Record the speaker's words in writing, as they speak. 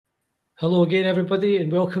Hello again, everybody,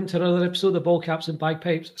 and welcome to another episode of Ball Caps and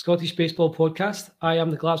Bagpipes, Scottish Baseball Podcast. I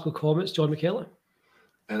am the Glasgow Comets, John McKellar.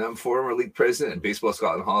 And I'm former league president and Baseball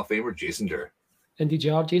Scotland Hall of Famer, Jason Durr. Indeed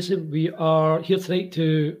you are, Jason. We are here tonight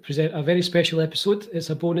to present a very special episode.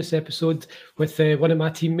 It's a bonus episode with one of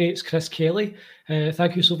my teammates, Chris Kelly.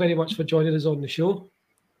 Thank you so very much for joining us on the show.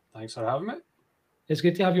 Thanks for having me. It's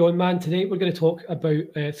good to have you on, man. Tonight we're going to talk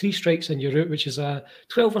about Three Strikes and You're Out, which is a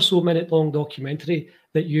 12 or so minute long documentary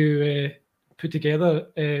that you put together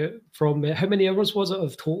from how many hours was it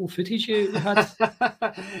of total footage you had?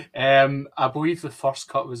 I believe the first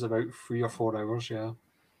cut was about 3 or 4 hours, yeah.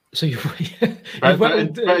 So you but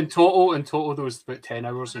in total there was about 10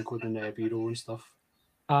 hours, including B-roll and stuff.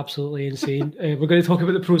 Absolutely insane. We're going to talk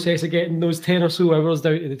about the process of getting those 10 or so hours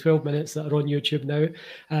down to the 12 minutes that are on YouTube now.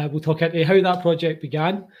 We'll talk into how that project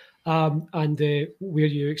began and where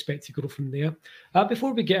you expect to grow from there.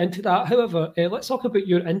 Before we get into that, however, let's talk about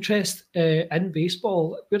your interest in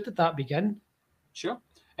baseball. Where did that begin? Sure.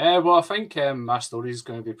 Well, I think my story is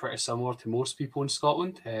going to be pretty similar to most people in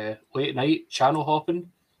Scotland. Late night, channel hopping,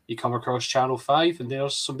 you come across Channel 5 and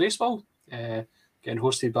there's some baseball getting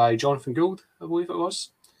hosted by Jonathan Gould, I believe it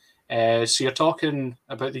was. So you're talking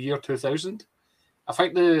about the year 2000. I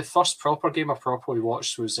think the first proper game I properly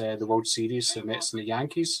watched was the World Series, the Mets and the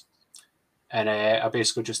Yankees. And I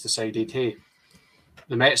basically just decided, hey,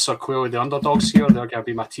 the Mets are clearly the underdogs here. They're going to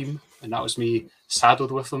be my team. And that was me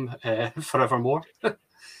saddled with them forevermore.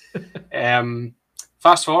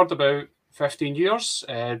 Fast forward about 15 years,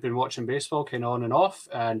 I'd been watching baseball kind of on and off,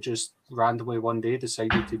 and just randomly one day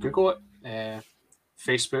decided to Google it.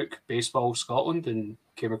 Facebook Baseball Scotland, and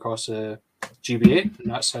came across a GBA, and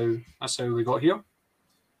that's how we got here.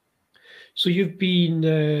 So you've been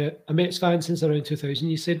a Mets fan since around 2000.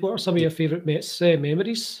 You said, what are some of your favourite Mets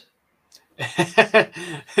memories?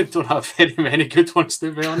 Don't have very many good ones,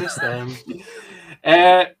 to be honest.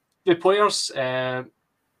 The players,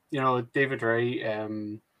 David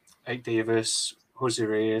Wright, Ike Davis, Jose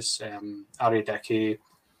Reyes, Ari Dickey.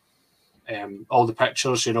 All the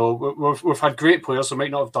pictures, we've had great players. We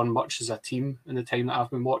might not have done much as a team in the time that I've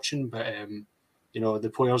been watching, but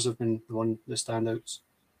the players have been the one the standouts.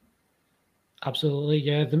 Absolutely,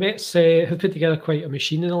 yeah. The Mets have put together quite a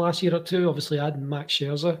machine in the last year or two. Obviously, adding Max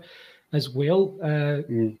Scherzer as well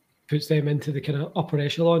puts them into the kind of upper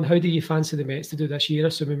echelon. How do you fancy the Mets to do this year,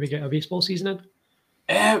 assuming we get a baseball season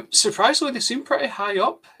in? Surprisingly, they seem pretty high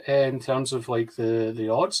up in terms of like the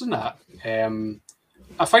odds and that.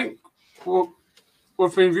 I think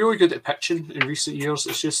we've been really good at pitching in recent years.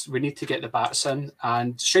 It's just we need to get the bats in.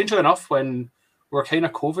 And strangely enough, when we're kind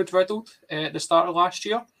of COVID riddled at the start of last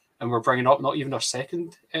year, and we're bringing up not even our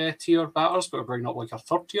second tier batters, but we're bringing up like our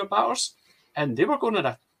third tier batters, and they were going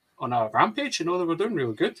on a rampage. They were doing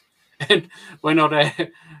really good. And when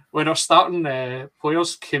our starting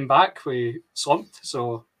players came back, we slumped.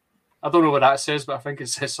 So I don't know what that says, but I think it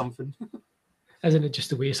says something. Isn't it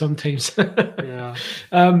just the way sometimes? Yeah.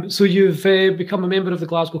 So you've become a member of the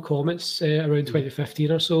Glasgow Comets around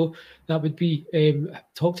 2015 or so. That would be,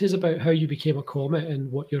 talk to us about how you became a Comet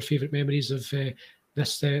and what your favourite memories of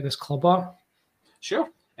this club are. Sure.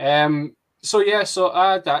 So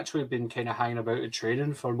I'd actually been kind of hanging about at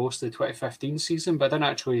training for most of the 2015 season, but I didn't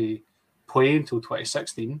actually play until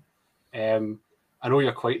 2016. I know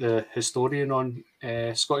you're quite the historian on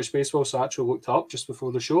Scottish baseball, so I actually looked up just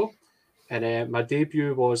before the show. And my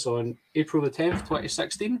debut was on April the 10th,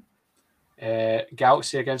 2016.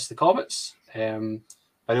 Galaxy against the Comets.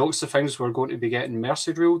 By the looks of things, we're going to be getting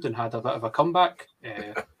mercy drilled and had a bit of a comeback.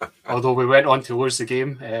 Although we went on to lose the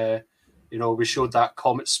game, we showed that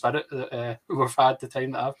Comet spirit that we've had the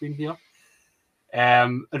time that I've been here.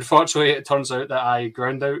 Unfortunately, it turns out that I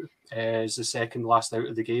ground out as the second last out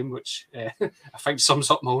of the game, which I think sums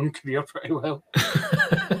up my own career pretty well.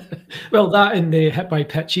 Well, that and the hit by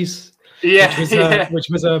pitches. Which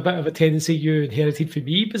was a bit of a tendency you inherited from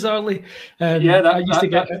me, bizarrely. I used to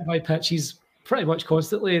get hit by pitches pretty much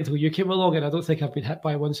constantly until you came along, and I don't think I've been hit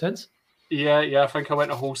by one since. Yeah, I think I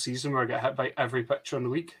went a whole season where I got hit by every pitcher in the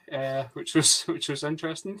week, which was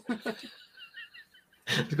interesting.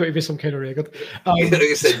 There's got to be some kind of record. Like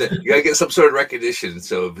I said, you got to get some sort of recognition.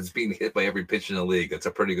 So if it's being hit by every pitch in the league, that's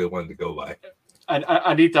a pretty good one to go by. And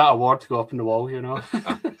I need that award to go up on the wall,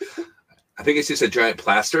 I think it's just a giant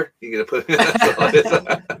plaster you're gonna put.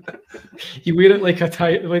 You wear it like a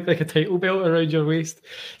title belt around your waist.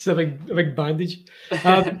 It's a big bandage.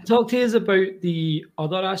 Talk to us about the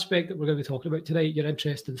other aspect that we're going to be talking about tonight. Your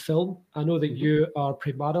interest in film. I know that you are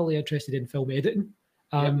primarily interested in film editing.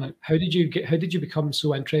 How did you become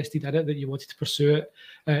so interested in it that you wanted to pursue it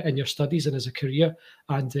in your studies and as a career?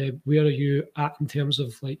 And where are you at in terms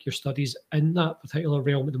of like your studies in that particular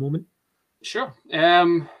realm at the moment? Sure.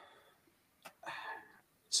 It's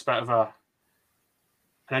a bit of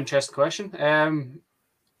an interesting question. I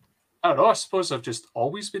don't know. I suppose I've just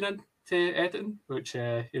always been into editing, which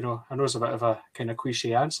I know is a bit of a kind of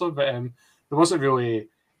cliche answer, but there wasn't really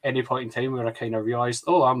any point in time where I kind of realised,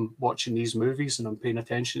 oh, I'm watching these movies and I'm paying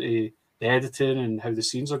attention to the editing and how the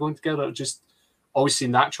scenes are going together. It just always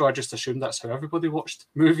seemed natural. I just assumed that's how everybody watched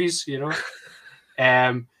movies,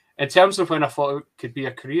 In terms of when I thought it could be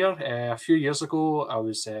a career, a few years ago, I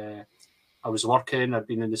was working. I'd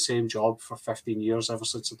been in the same job for 15 years ever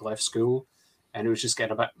since I'd left school, and it was just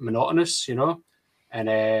getting a bit monotonous,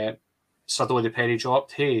 And suddenly the penny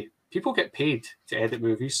dropped. Hey, people get paid to edit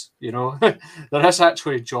movies, There is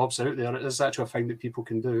actually jobs out there. It is actually a thing that people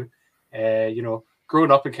can do.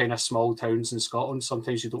 Growing up in kind of small towns in Scotland,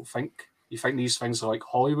 sometimes you think these things are like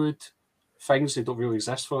Hollywood things. They don't really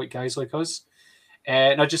exist for like guys like us.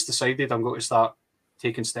 And I just decided I'm going to start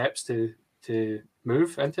taking steps to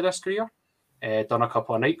move into this career. Done a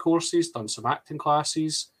couple of night courses, done some acting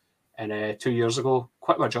classes, and 2 years ago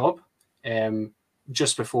quit my job.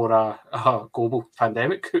 Just before a global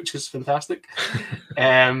pandemic, which is fantastic,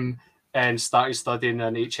 and started studying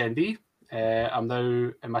an HND. I'm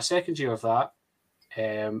now in my second year of that,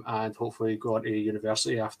 and hopefully go on to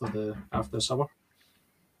university after the summer.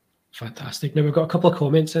 Fantastic. Now we've got a couple of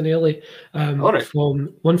comments in early,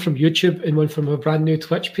 from one from YouTube and one from a brand new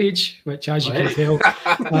Twitch page, which, as you can tell,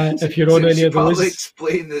 if you're on any of those, probably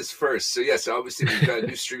explain this first. So yes, obviously we've got a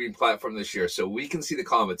new streaming platform this year, so we can see the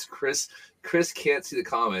comments. Chris can't see the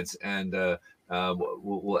comments, and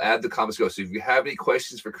we'll add the comments. So if you have any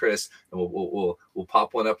questions for Chris, and we'll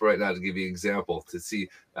pop one up right now to give you an example to see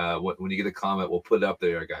when you get a comment, we'll put it up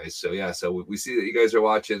there, guys. So yeah, so we see that you guys are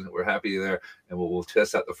watching. We're happy you're there, and we'll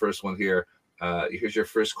test out the first one here. Here's your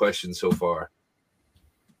first question so far.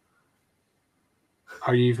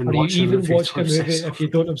 Are you even watching a movie if you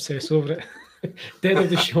don't obsess over it? Dead of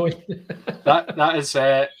the Sean. that is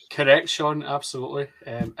correct, Sean. Absolutely.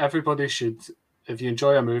 Everybody should, if you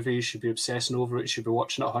enjoy a movie, you should be obsessing over it. You should be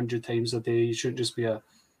watching it 100 times a day. You shouldn't just be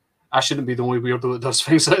I shouldn't be the only weirdo that does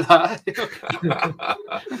things like that.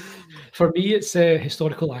 For me, it's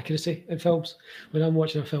historical accuracy in films. When I'm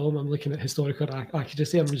watching a film, I'm looking at historical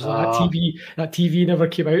accuracy. I'm just like, that TV never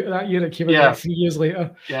came out that year. It came out like 3 years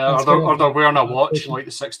later. Yeah, or they're wearing a watch in like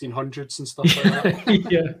the 1600s and stuff like that.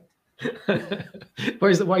 Yeah. Why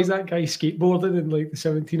is that guy skateboarding in like the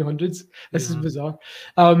 1700s? This is bizarre.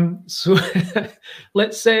 So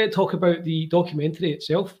let's talk about the documentary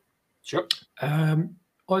itself. Sure. On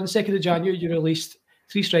the 2nd of January, you released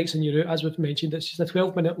Three Strikes and You're Out. As we've mentioned, it's just a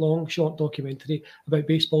 12-minute long short documentary about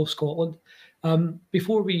Baseball Scotland.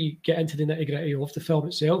 Before we get into the nitty-gritty of the film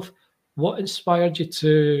itself, what inspired you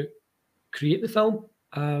to create the film?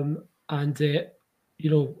 And where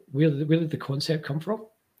did the concept come from?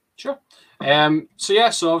 Sure. So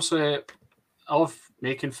obviously I love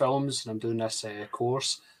making films, and I'm doing this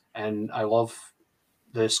course, and I love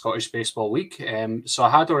the Scottish Baseball Week. So I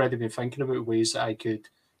had already been thinking about ways that I could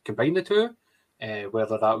combine the two,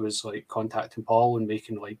 whether that was like contacting Paul and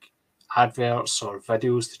making like adverts or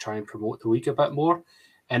videos to try and promote the week a bit more.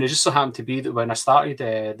 And it just so happened to be that when I started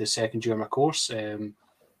the second year of my course,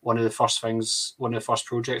 one of the first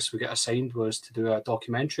projects we got assigned was to do a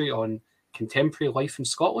documentary on contemporary life in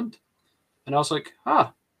Scotland. And I was like,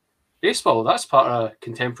 baseball, that's part of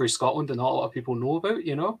contemporary Scotland and not a lot of people know about,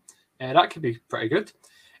 and that could be pretty good.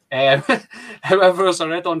 However, as I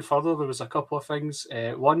read on further, there was a couple of things.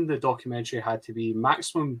 One, the documentary had to be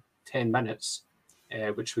maximum 10 minutes,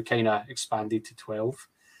 which we kind of expanded to 12.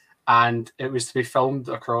 And it was to be filmed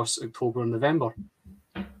across October and November,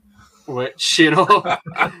 which,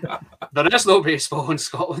 there is no baseball in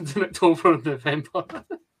Scotland in October and November.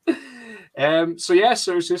 So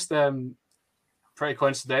it was just pretty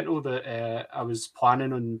coincidental that I was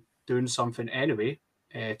planning on doing something anyway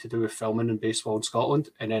to do with filming and baseball in Scotland,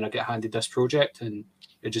 and then I get handed this project, and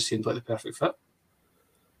it just seemed like the perfect fit.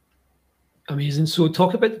 Amazing. So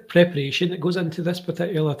talk about the preparation that goes into this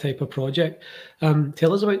particular type of project.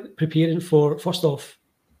 Tell us about preparing for, first off,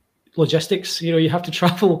 logistics. You have to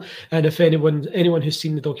travel, and if anyone who's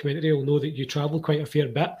seen the documentary will know that you traveled quite a fair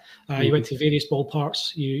bit. You went to various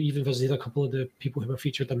ballparks. You even visited a couple of the people who were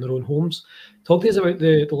featured in their own homes. Talk to us about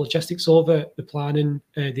the logistics of it, the planning,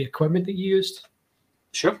 the equipment that you used.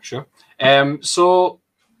 Sure. So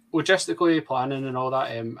logistically, planning and all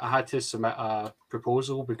that, I had to submit a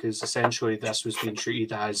proposal because essentially this was being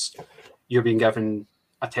treated as you're being given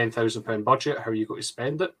a £10,000 budget. How are you going to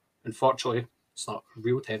spend it? Unfortunately, it's not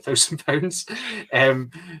real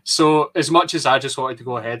 £10,000. So as much as I just wanted to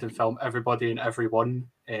go ahead and film everybody and everyone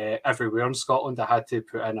everywhere in Scotland, I had to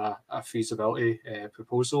put in a feasibility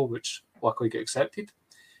proposal, which luckily got accepted.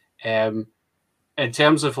 In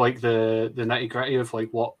terms of like the nitty gritty of like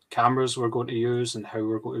what cameras we're going to use and how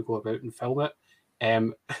we're going to go about and film it,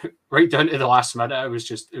 right down to the last minute,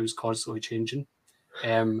 it was constantly changing.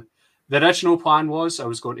 The original plan was I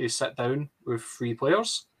was going to sit down with 3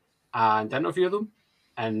 players and interview them.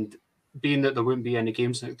 And being that there wouldn't be any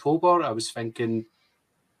games in October, I was thinking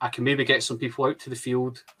I can maybe get some people out to the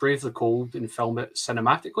field, brave the cold, and film it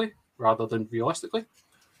cinematically rather than realistically.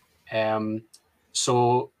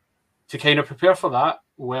 So to kind of prepare for that,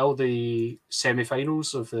 while the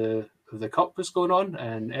semi-finals of the Cup was going on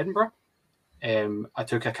in Edinburgh, I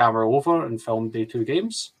took a camera over and filmed day 2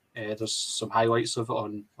 games. There's some highlights of it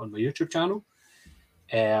on my YouTube channel.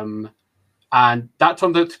 And that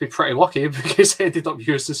turned out to be pretty lucky because I ended up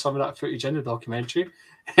using some of that footage in the documentary.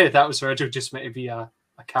 That was originally just meant to be a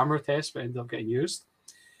camera test, but ended up getting used.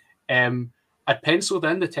 I'd penciled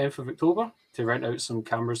in the 10th of October to rent out some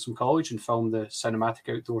cameras from college and film the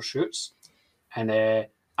cinematic outdoor shoots. And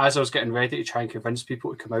as I was getting ready to try and convince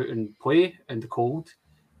people to come out and play in the cold,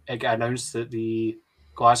 it got announced that the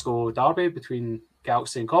Glasgow derby between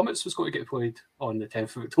Galaxy and Comets was going to get played on the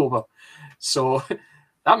 10th of October. So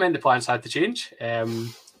that meant the plans had to change.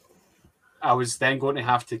 I was then going to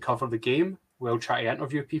have to cover the game while trying to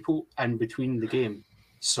interview people in between the game.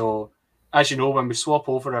 So, as you know, when we swap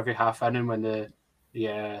over every half inning, when the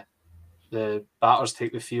batters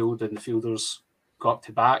take the field and the fielders go up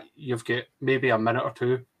to bat, you've got maybe a minute or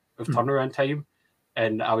 2 of turnaround time.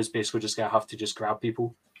 And I was basically just going to have to just grab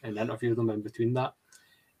people and interview them in between that.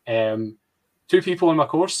 2 people on my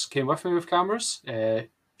course came with me with cameras.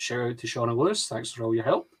 Shout out to Sean and Lewis. Thanks for all your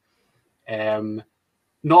help.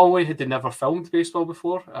 Not only had they never filmed baseball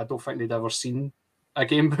before, I don't think they'd ever seen a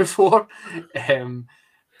game before.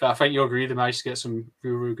 But I think you'll agree they managed to get some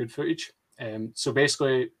really good footage. So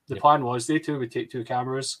basically, the plan was they 2 would take 2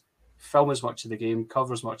 cameras, film as much of the game,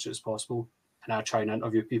 cover as much as possible, and I'd try and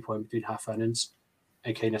interview people in between half innings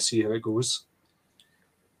and kind of see how it goes.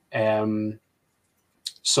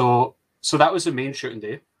 So that was the main shooting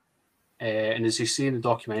day. And as you see in the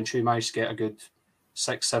documentary, we managed to get a good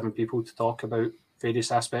 6-7 people to talk about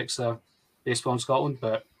various aspects of baseball in Scotland,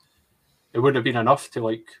 but it wouldn't have been enough to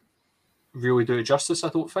like really do it justice, I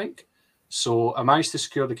don't think. So I managed to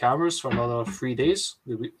secure the cameras for another 3 days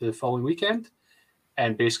the following weekend,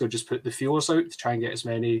 and basically just put the feelers out to try and get as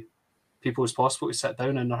many people as possible to sit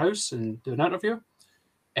down in their house and do an interview.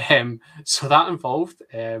 So that involved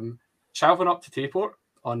travelling up to Tayport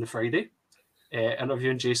on the Friday,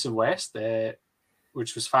 interviewing Jason West,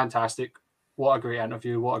 which was fantastic. What a great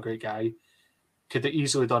interview, what a great guy. Could have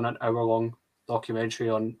easily done an hour-long documentary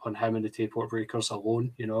on him and the Tayport Breakers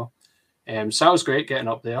alone, you know. So that was great getting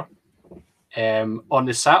up there. On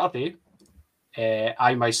the Saturday,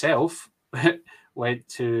 I myself went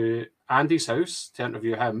to Andy's house to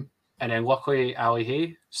interview him, and then luckily Ali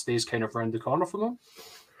Hay stays kind of around the corner from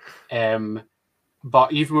him.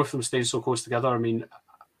 But even with them staying so close together, I mean,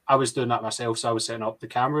 I was doing that myself, so I was setting up the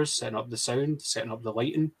cameras, setting up the sound, setting up the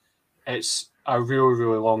lighting. It's a really,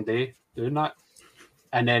 really long day doing that.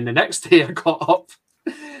 And then the next day I got up,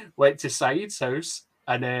 went to Saeed's house,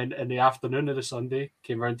 and then in the afternoon of the Sunday,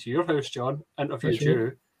 came round to your house, John, interviewed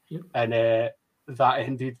you. Yep. And that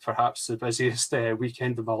ended perhaps the busiest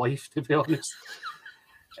weekend of my life, to be honest.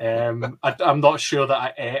 I'm not sure that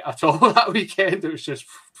I ate at all that weekend. It was just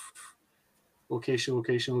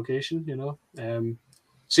location, you know.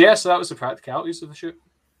 So that was the practicalities of the shoot.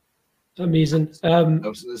 Amazing. I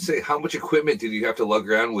was going to say, how much equipment did you have to lug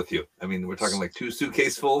around with you? I mean, we're talking like 2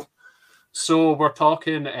 suitcases full. So we're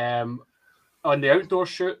talking on the outdoor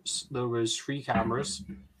shoots, there was 3 cameras.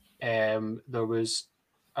 There was,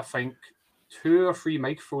 I think, 2 or 3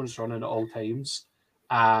 microphones running at all times.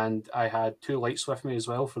 And I had 2 lights with me as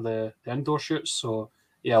well for the indoor shoots. So,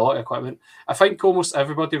 yeah, a lot of equipment. I think almost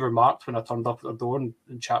everybody remarked when I turned up at the door and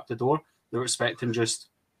chapped the door, they were expecting just,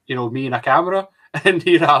 you know, me and a camera. And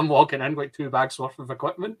here I'm walking in with 2 bags worth of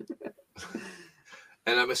equipment.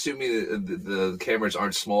 And I'm assuming the cameras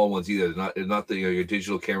aren't small ones either. Not the your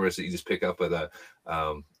digital cameras that you just pick up at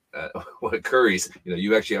Curry's. You know,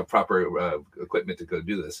 you actually have proper equipment to go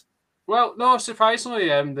do this. Well, no, surprisingly,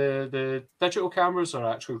 the digital cameras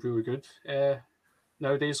are actually really good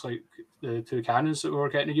nowadays. Like the 2 Canons that we were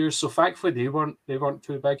getting to use. So thankfully they weren't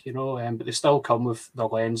too big, you know. But they still come with their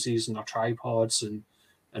lenses and their tripods and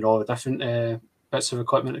all the different bits of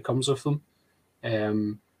equipment that comes with them.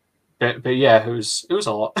 but yeah, it was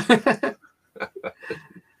a lot.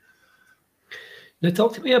 Now,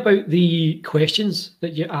 talk to me about the questions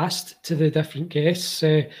that you asked to the different guests.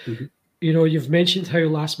 You know, you've mentioned how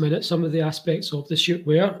last minute some of the aspects of the shoot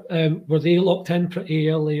were. Were they locked in pretty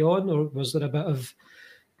early on, or was there a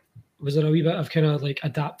wee bit of kind of like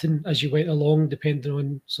adapting as you went along, depending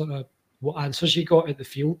on sort of what answers you got at the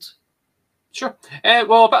field? Sure.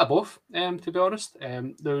 Well, a bit of both, to be honest.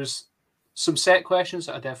 There was some set questions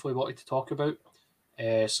that I definitely wanted to talk about,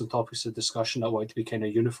 some topics of discussion that I wanted to be kind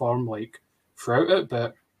of uniform, like, throughout it,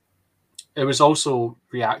 but it was also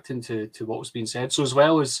reacting to what was being said. So as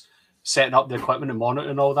well as setting up the equipment and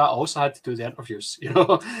monitoring all that, I also had to do the interviews, you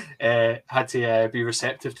know, had to be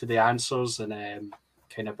receptive to the answers and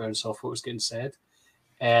kind of bounce off what was getting said.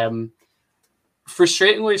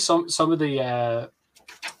 Frustratingly, some of the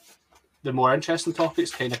more interesting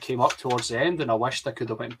topics kind of came up towards the end, and I wished I could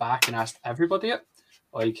have went back and asked everybody it.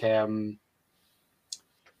 Like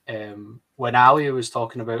when Ali was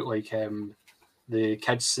talking about like the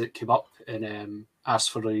kids that came up and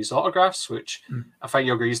asked for these autographs, which I think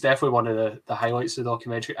you agree is definitely one of the highlights of the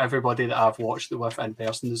documentary. Everybody that I've watched it with in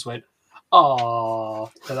person just went,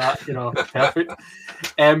 "Oh," to that, you know, perfect.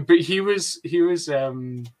 But he was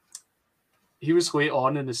late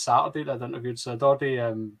on in the Saturday that I interviewed, so I'd already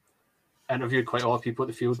interviewed quite a lot of people at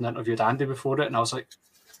the field and interviewed Andy before it, and I was like,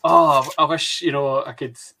 "Oh, I wish, you know, I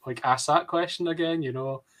could like ask that question again, you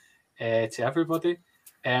know, to everybody."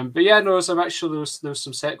 But yeah, no, there was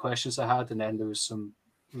some set questions I had, and then there was some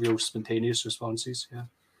real spontaneous responses. Yeah.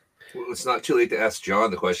 Well, it's not too late to ask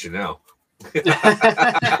John the question now.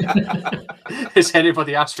 Has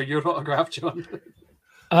anybody asked for your autograph, John?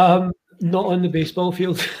 Not on the baseball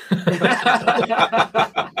field,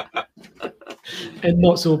 and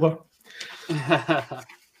not sober.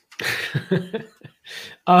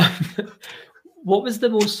 What was the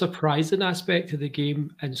most surprising aspect of the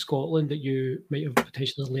game in Scotland that you might have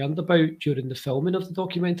potentially learned about during the filming of the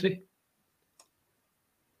documentary?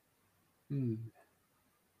 The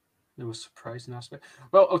most surprising aspect.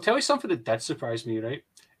 Well, I'll tell you something that did surprise me, right?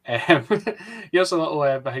 Here's a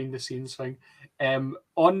little behind the scenes thing.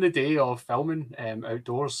 On the day of filming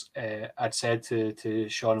outdoors, I'd said to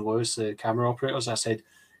Sean and Lewis, the camera operators, I said,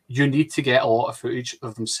 you need to get a lot of footage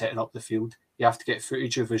of them setting up the field. You have to get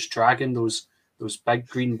footage of us dragging those big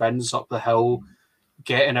green bins up the hill,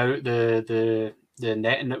 getting out the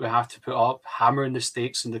netting that we have to put up, hammering the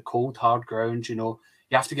stakes in the cold, hard ground. You know,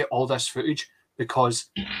 you have to get all this footage because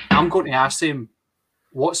I'm going to ask them,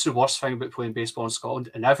 what's the worst thing about playing baseball in Scotland?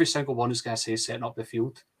 And every single one is going to say setting up the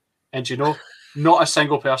field. And you know, not a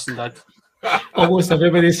single person did. Almost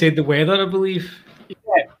everybody said the weather, I believe.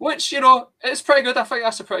 Yeah, which, you know, it's pretty good. I think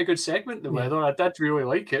that's a pretty good segment, the weather. I did really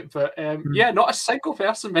like it. But yeah, not a single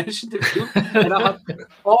person mentioned the field. And I had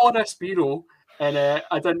all on this B-roll, and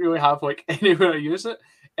I didn't really have like anywhere to use it.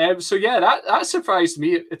 So yeah, that surprised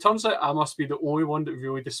me. It turns out I must be the only one that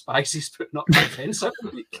really despises putting up my fence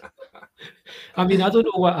every week. I mean, I don't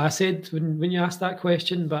know what I said when you asked that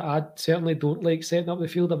question, but I certainly don't like setting up the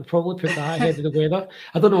field. I would probably put that ahead of the weather.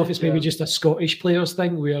 I don't know if it's maybe just a Scottish players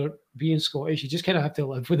thing where being Scottish, you just kind of have to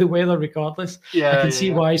live with the weather regardless. I can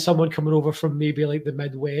see why someone coming over from maybe like the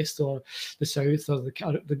Midwest or the South or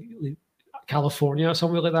the California or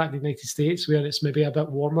somewhere like that in the United States, where it's maybe a bit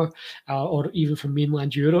warmer, or even from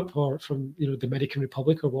mainland Europe or from the Dominican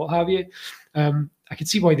Republic or what have you. I can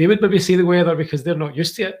see why they would maybe say the weather because they're not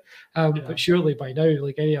used to it. But surely by now,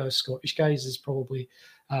 like any of the Scottish guys is probably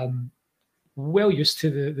well used to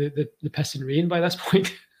the piss and rain by this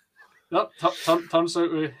point. Nope, turns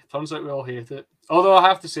out we all hate it. Although I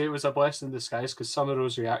have to say it was a blessing in disguise because some of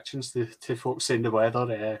those reactions to folks saying the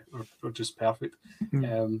weather were just perfect.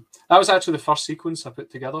 That was actually the first sequence I put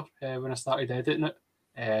together when I started editing it.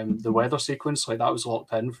 The weather sequence, like that was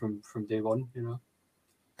locked in from day one, you know.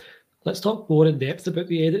 Let's talk more in depth about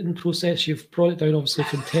the editing process. You've brought it down obviously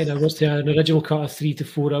from 10 hours to an original cut of 3 to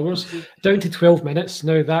 4 hours, down to 12 minutes.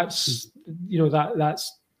 Now that's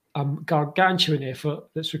that's a gargantuan effort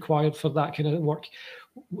that's required for that kind of work.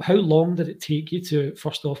 How long did it take you to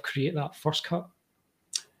first off create that first cut?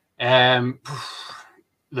 The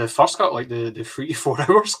first cut, like the 3 to 4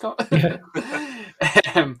 hours cut. Yeah.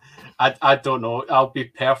 I don't know. I'll be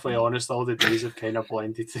perfectly honest. All the days have kind of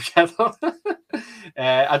blended together.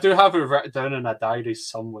 I do have it written down in a diary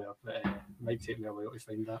somewhere, but it might take me a while to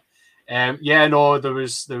find that. Yeah, no, there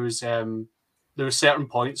was certain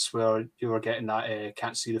points where you were getting that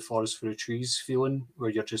can't see the forest for the trees feeling, where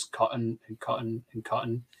you're just cutting and cutting and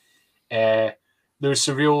cutting. There was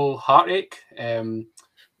some real heartache.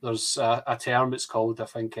 There's a term it's called, I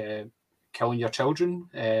think, killing your children,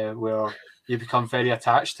 where you become very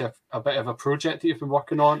attached to a bit of a project that you've been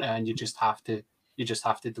working on, and you just have to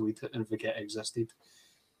delete it and forget it existed.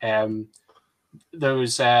 There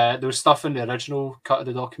was stuff in the original cut of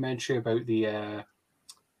the documentary about the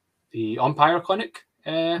umpire clinic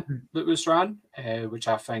that was ran, which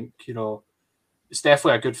I think, it's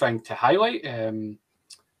definitely a good thing to highlight.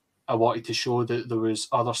 I wanted to show that there was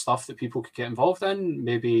other stuff that people could get involved in.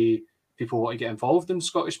 Maybe people want to get involved in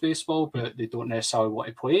Scottish baseball, but they don't necessarily want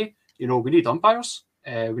to play. We need umpires.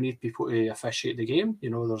 We need people to officiate the game.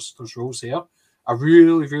 There's roles there. I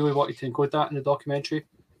really, really wanted to include that in the documentary,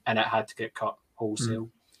 and it had to get cut wholesale.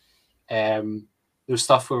 There's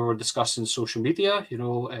stuff where we're discussing social media,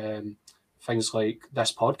 things like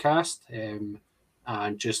this podcast,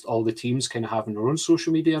 and just all the teams kind of having their own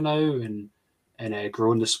social media now, and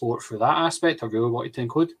growing the sport through that aspect. I really wanted to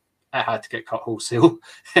include. It had to get cut wholesale.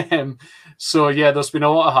 So yeah, there's been a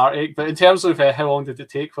lot of heartache. But in terms of how long did it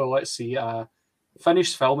take? Well, let's see.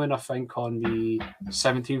 Finished filming, I think, on the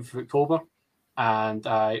 17th of October, and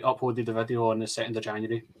I uploaded the video on the 2nd of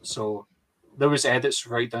January. So there was edits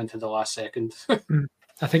right down to the last second.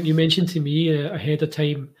 I think you mentioned to me ahead of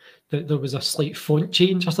time that there was a slight font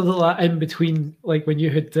change or something like that in between, like when you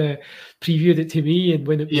had previewed it to me and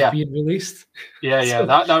when it was being released. Yeah, yeah.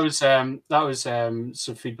 That was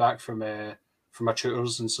some feedback from my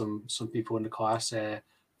tutors and some people in the class.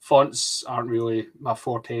 Fonts aren't really my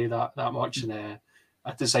forte that much, and I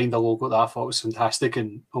designed a logo that I thought was fantastic,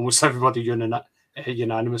 and almost everybody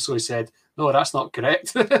unanimously said, "No, that's not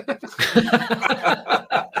correct."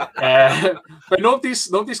 But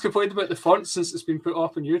nobody's complained about the font since it's been put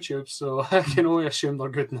up on YouTube, so I can only assume they're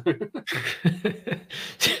good now.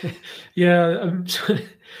 Yeah,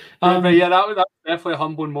 but yeah, that was definitely a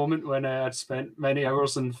humbling moment when I'd spent many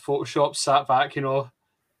hours in Photoshop, sat back,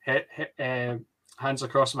 hands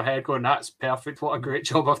across my head, going, "That's perfect! What a great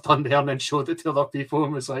job I've done there!" And then showed it to other people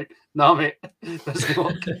and was like, "Nah, mate, doesn't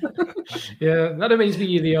work." Yeah, that reminds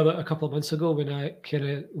me a couple of months ago when I kind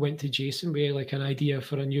of went to Jason with like an idea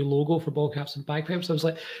for a new logo for ball caps and bagpipes. I was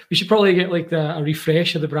like, we should probably get like a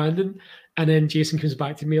refresh of the branding. And then Jason comes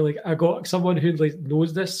back to me like, I got someone who like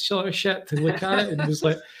knows this sort of shit to look at it, and was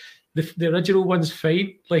like, the original one's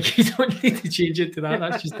fine. Like, you don't need to change it to that.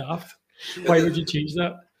 That's just daft. Why would you change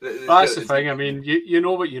that? That's the thing. I mean, you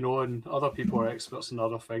know what you know, and other people are experts in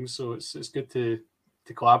other things, so it's good to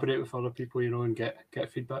collaborate with other people, and get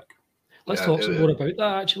feedback. Let's talk some more about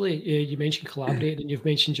that, actually. You mentioned collaborating, and you've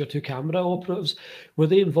mentioned your two camera operatives. Were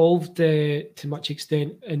they involved to much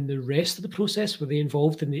extent in the rest of the process? Were they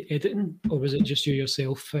involved in the editing, or was it just you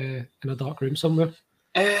yourself in a dark room somewhere?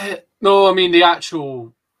 No, I mean, the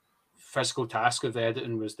actual physical task of the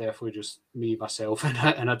editing was definitely just me, myself,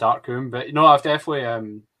 in a dark room. But, I've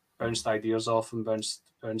definitely bounced ideas off and bounced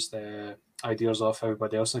ideas off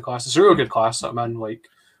everybody else in the class. It's a really good class that I'm in. Like,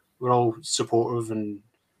 we're all supportive and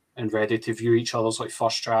ready to view each other's like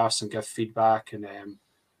first drafts and give feedback, and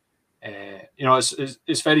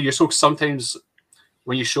it's very useful, because sometimes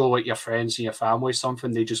when you show like your friends and your family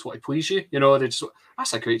something, they just want to please you. They just,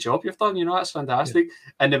 "That's a great job you've done. That's fantastic." Yeah.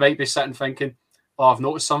 And they might be sitting thinking, "Oh, I've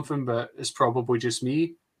noticed something, but it's probably just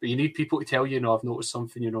me." But you need people to tell you, "No, I've noticed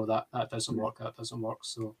something. That doesn't work. That doesn't work."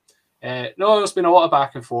 So no, there's been a lot of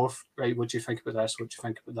back and forth. Right? What do you think about this? What do you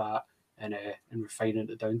think about that? And refining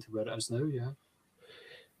it down to where it is now. Yeah.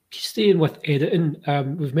 Staying with editing,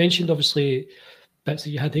 we've mentioned obviously bits that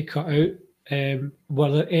you had to cut out.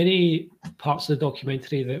 Were there any parts of the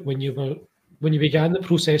documentary that when you began the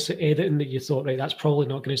process of editing that you thought, right, that's probably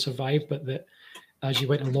not going to survive, but that as you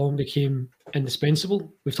went along became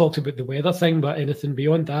indispensable? We've talked about the weather thing, but anything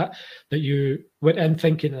beyond that you went in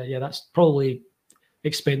thinking, yeah, that's probably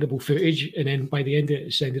expendable footage, and then by the end of it,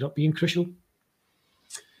 it's ended up being crucial?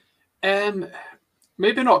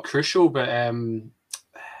 Maybe not crucial, but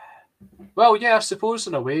well, yeah, I suppose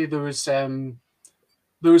in a way there was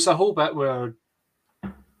a whole bit where,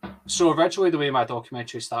 so originally the way my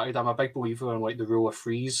documentary started, I'm a big believer in like the rule of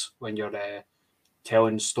threes when you're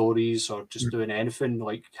telling stories or just doing anything.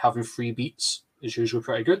 Like having 3 beats is usually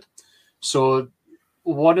pretty good. So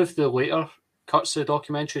one of the later cuts of the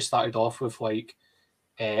documentary started off with like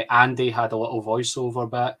Andy had a little voiceover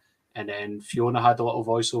bit, and then Fiona had a little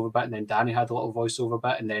voiceover bit, and then Danny had a little voiceover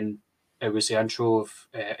bit, and then it was the intro of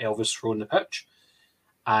Elvis throwing the pitch.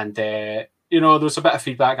 And, there was a bit of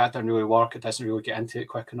feedback that didn't really work. It doesn't really get into it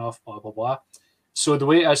quick enough, blah, blah, blah. So the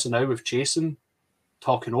way it is now with Jason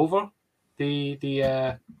talking over the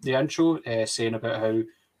intro, saying about how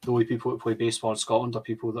the only people that play baseball in Scotland are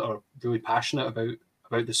people that are really passionate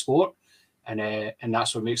about the sport, and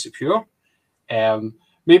that's what makes it pure.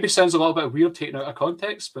 maybe sounds a little bit weird taken out of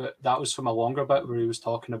context, but that was from a longer bit where he was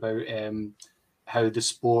talking about how the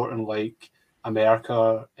sport and like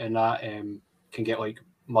America and that can get like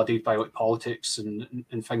muddied by like politics and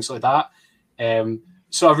things like that.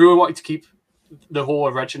 So I really wanted to keep the whole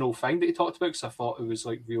original thing that he talked about because I thought it was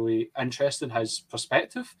like really interesting, his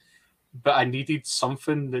perspective. But I needed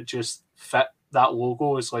something that just fit that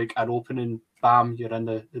logo as like an opening, bam, you're in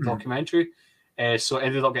the documentary. So it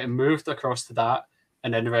ended up getting moved across to that.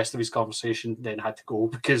 And then the rest of his conversation then had to go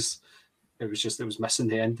because it was missing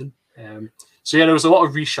the ending. So yeah, there was a lot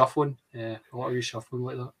of reshuffling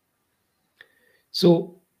like that.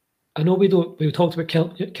 So I know we talked about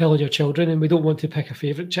killing your children, and we don't want to pick a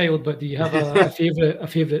favourite child, but do you have a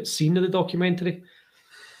favourite scene of the documentary?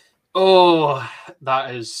 Oh,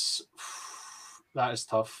 that is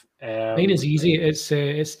tough. Mine is easy. It's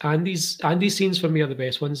Andy's scenes for me are the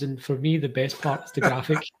best ones, and for me the best part is the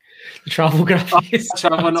graphic, the travel graphic.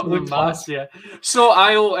 Traveling up the mass, yeah. So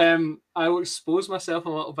I'll expose myself a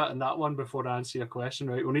little bit in that one before I answer your question.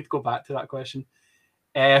 Right, we'll need to go back to that question.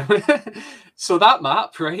 So that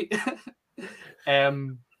map, right?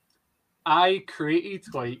 I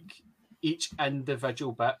created like each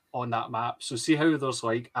individual bit on that map. So see how there's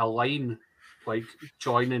like a line like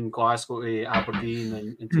joining Glasgow to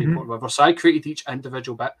Aberdeen and Tayport River. So I created each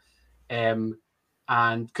individual bit. And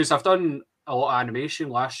because I've done a lot of animation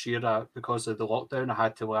last year because of the lockdown, I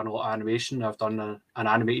had to learn a lot of animation. I've done an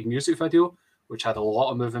animated music video, which had a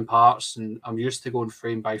lot of moving parts, and I'm used to going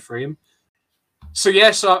frame by frame. So yeah,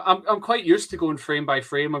 so I'm quite used to going frame by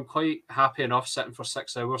frame. I'm quite happy enough sitting for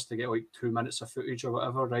 6 hours to get like 2 minutes of footage or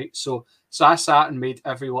whatever, right? So I sat and made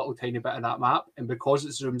every little tiny bit of that map, and because it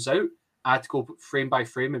zooms out, I had to go frame by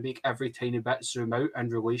frame and make every tiny bit zoom out in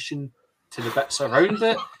relation to the bits around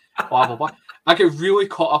it. Blah blah blah. I get really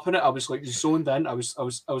caught up in it. I was like zoned in. I was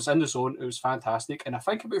in the zone. It was fantastic, and I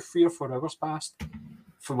think about 3 or 4 hours passed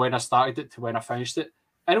from when I started it to when I finished it,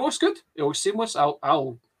 and it was good. It was seamless.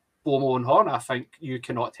 I'll blow my own horn. I think you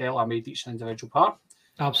cannot tell I made each individual part.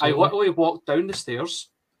 Absolutely. I literally walked down the stairs,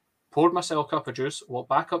 poured myself a cup of juice, walked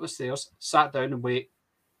back up the stairs, sat down and wait.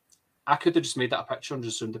 I could have just made that a picture and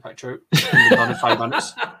just zoomed the picture out and been done in 5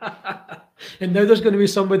 minutes. And now there's going to be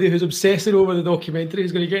somebody who's obsessing over the documentary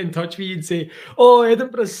who's going to get in touch with you and say, "Oh,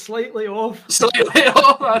 Edinburgh's slightly off." Slightly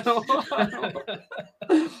off, I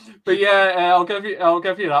know. But yeah, I'll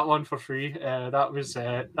give you that one for free. That was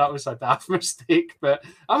a daft mistake, but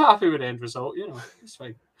I'm happy with the end result. You know, it's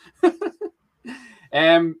fine.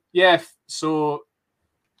 Yeah. So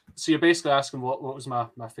you're basically asking what was my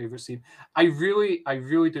favorite scene. I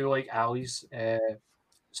really do like Ali's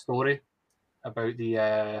story about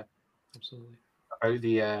the absolutely about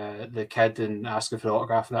the kid and asking for the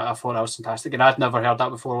autograph, and I thought that was fantastic. And I'd never heard that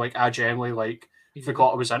before. Like I genuinely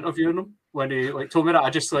forgot I was interviewing him when he told me that. I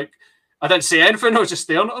just I didn't say anything. I was just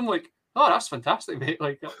staring at him like, oh, that's fantastic, mate.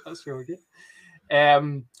 Like that's really good.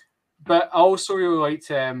 But I also really liked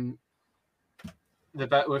the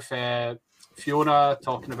bit with Fiona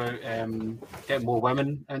talking about getting more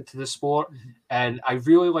women into the sport, and I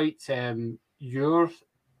really liked your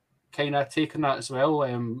kind of taking that as well,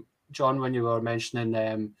 John, when you were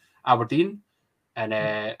mentioning Aberdeen and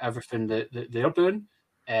everything that they're doing.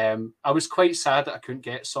 I was quite sad that I couldn't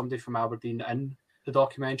get somebody from Aberdeen in the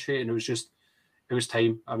documentary, and it was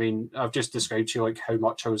time. I mean, I've just described to you like how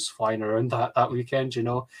much I was flying around that weekend, you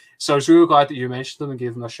know. So I was really glad that you mentioned them and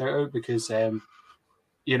gave them a shout out because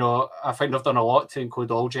you know, I think they've done a lot to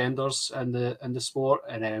include all genders in the sport,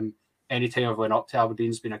 and anytime I've went up to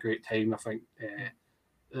Aberdeen's been a great time. I think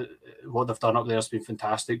what they've done up there has been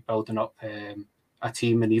fantastic, building up a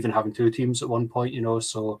team and even having 2 teams at one point, you know.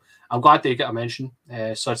 So I'm glad they get a mention.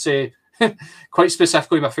 So I'd say quite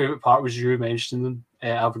specifically, my favourite part was you mentioning them,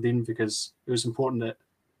 Aberdeen, because it was important that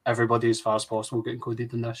everybody, as far as possible, get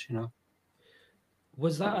included in this, you know.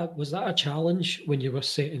 Was that a challenge when you were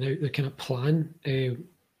setting out the kind of plan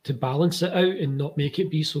to balance it out and not make it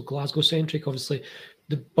be so Glasgow centric? Obviously,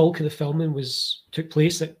 the bulk of the filming took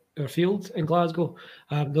place at Airfield in Glasgow.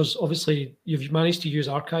 There's obviously you've managed to use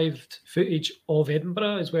archived footage of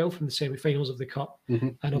Edinburgh as well from the semi-finals of the Cup,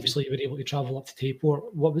 and obviously you were able to travel up to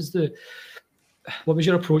Tayport. What was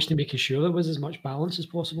your approach to making sure there was as much balance as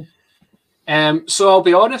possible? So I'll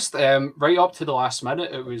be honest, right up to the last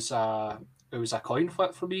minute, it was a coin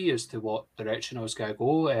flip for me as to what direction I was going to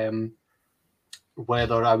go.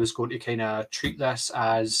 Whether I was going to kind of treat this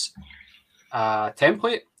as a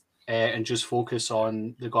template and just focus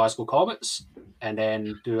on the Glasgow Comets and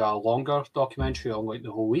then do a longer documentary on like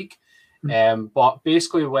the whole week. But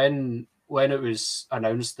basically when it was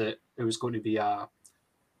announced that it was going to be a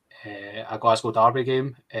a Glasgow Derby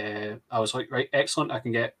game. I was like, right, excellent. I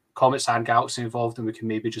can get Comets and Galaxy involved, and we can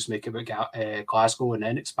maybe just make it about Glasgow and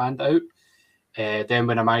then expand out. Then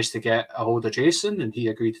when I managed to get a hold of Jason and he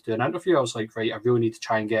agreed to do an interview, I was like, right, I really need to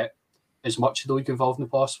try and get as much of the league involved as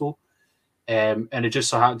possible. And it just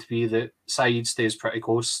so happened to be that Saeed stays pretty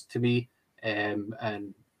close to me, and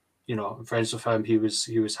you know, I'm friends with him. He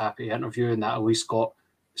was happy to interview, and that at least got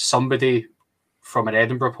somebody from an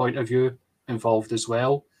Edinburgh point of view involved as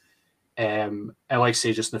well. And like I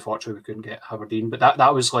say, just unfortunately we couldn't get Aberdeen, but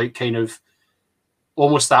that was like kind of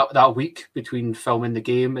almost that week between filming the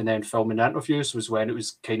game and then filming the interviews was when it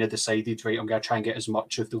was kind of decided, right, I'm going to try and get as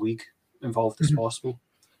much of the league involved as possible.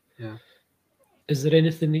 Yeah. Is there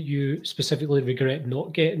anything that you specifically regret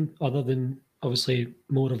not getting, other than obviously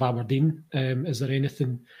more of Aberdeen? Is there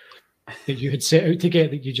anything that you had set out to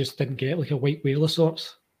get that you just didn't get, like a white whale of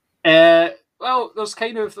sorts? Well, there's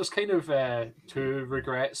kind of two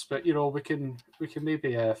regrets, but you know, we can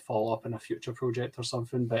maybe follow up in a future project or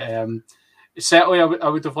something. But certainly, I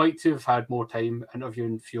would have liked to have had more time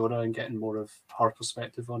interviewing Fiona and getting more of her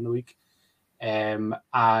perspective on the league. And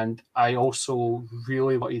I also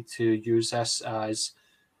really wanted to use this as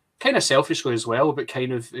kind of selfishly as well, but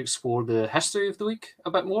kind of explore the history of the league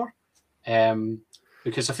a bit more.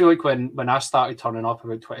 Because I feel like when I started turning up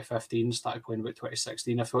about 2015, started playing about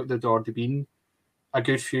 2016, I felt like there'd already been a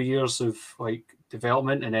good few years of like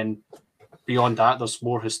development, and then beyond that, there's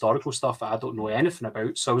more historical stuff that I don't know anything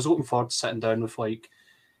about. So I was looking forward to sitting down with like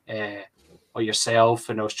yourself,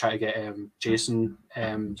 and I was trying to get Jason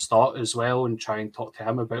Stott as well, and try and talk to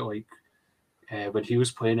him about like when he was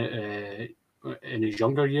playing it in his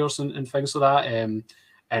younger years and things like that.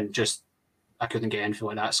 And just I couldn't get anything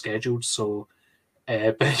like that scheduled, so.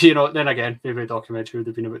 But you know, then again, maybe a documentary would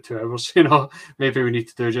have been about 2 hours. You know, maybe we need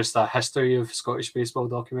to do just a history of Scottish baseball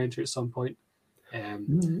documentary at some point.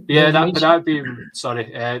 Yeah, that'd be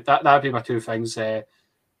that'd be my two things. Getting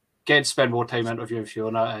to spend more time interviewing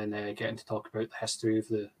Fiona and getting to talk about the history of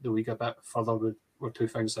the league a bit further were two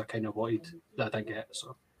things I kind of wanted that I didn't get.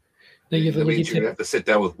 So. That means you're going to have to sit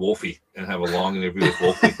down with Wolfie and have a long interview with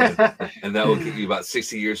Wolfie, and that will give you about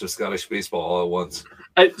 60 years of Scottish baseball all at once.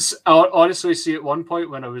 I honestly see at one point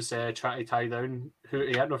when I was trying to tie down who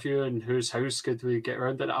to interview and whose house could we get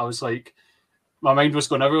around it, I was like, my mind was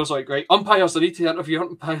going everywhere. I was like, right, umpires, I need to interview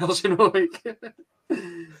umpires, you know, like.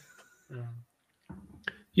 Yeah.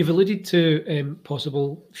 You've alluded to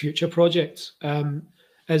possible future projects.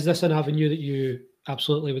 Is this an avenue that you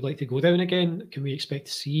absolutely would like to go down again? Can we expect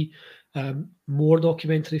to see more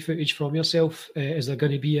documentary footage from yourself? Is there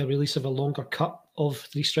going to be a release of a longer cut of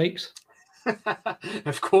Three Strikes?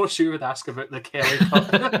 Of course you would ask about the Kelly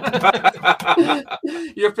cut.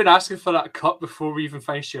 You've been asking for that cut before we even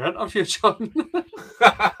finished your interview, John.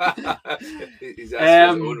 He's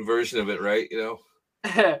asking his own version of it, right? You know?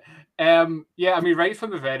 Yeah, I mean, right from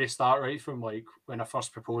the very start, right from like when I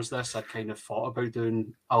first proposed this, I'd kind of thought about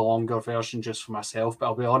doing a longer version just for myself, but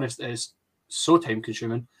I'll be honest, it's so time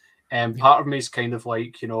consuming. Part of me is kind of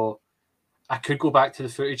like, you know, I could go back to the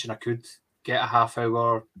footage and I could get a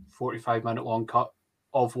half-hour, 45-minute long cut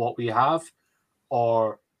of what we have,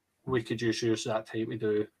 or we could just use that time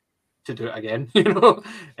to do it again, you know,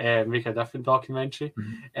 make a different documentary.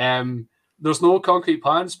 Mm-hmm. There's no concrete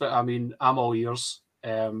plans, but I mean, I'm all ears.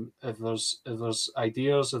 If there's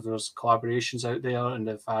ideas, if there's collaborations out there, and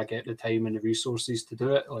if I get the time and the resources to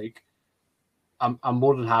do it, like I'm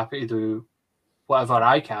more than happy to do whatever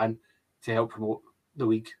I can to help promote the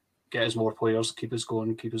league, get us more players, keep us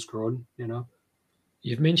going, keep us growing, you know.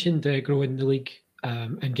 You've mentioned growing the league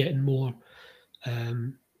and getting more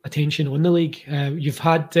attention on the league. You've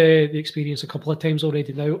had the experience a couple of times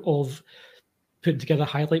already now of putting together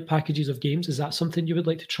highlight packages of games. Is that something you would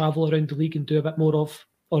like to travel around the league and do a bit more of?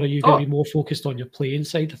 Or are you going to be more focused on your playing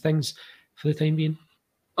side of things for the time being?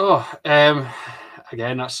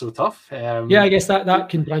 Again, that's so tough. Yeah, I guess that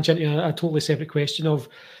can branch into a totally separate question of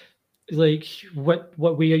like what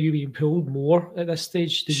way are you being pulled more at this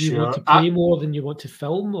stage? Do you want to play more than you want to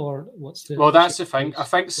film, or what's the? Well, that's the thing. I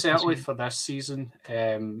think certainly for this season,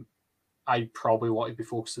 I probably want to be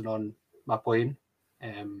focusing on my playing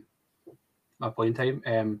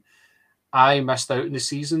time. I missed out in the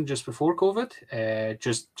season just before COVID.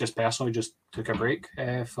 Just personally, just took a break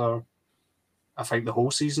for I think the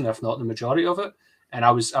whole season, if not the majority of it. And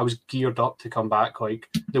I was geared up to come back like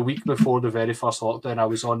the week before the very first lockdown. I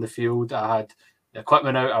was on the field. I had the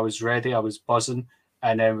equipment out. I was ready. I was buzzing.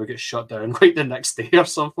 And then we get shut down like the next day or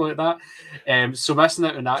something like that. So missing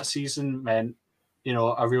out on that season meant, you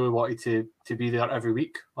know, I really wanted to be there every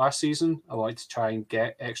week last season. I wanted to try and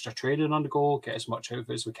get extra training on the go, get as much out of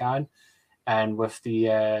it as we can. And with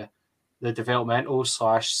the the developmental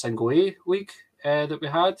 / single A league that we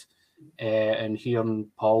had, and hearing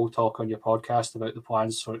Paul talk on your podcast about the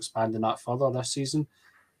plans for expanding that further this season,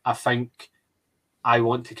 I think I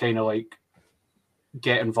want to kind of like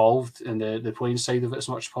get involved in the playing side of it as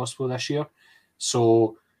much as possible this year.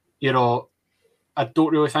 So, you know, I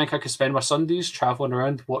don't really think I could spend my Sundays traveling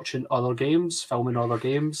around watching other games, filming other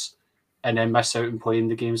games, and then miss out on playing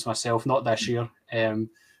the games myself. Not this year,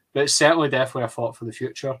 but it's certainly definitely a thought for the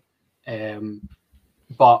future.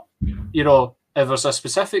 But, you know, if there's a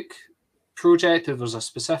specific project, if there's a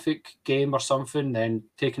specific game or something, then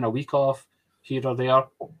taking a week off here or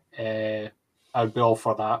there, I'd be all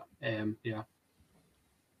for that. Yeah.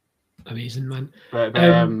 Amazing, man. But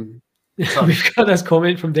we've got this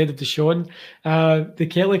comment from Dead of Deshaun. The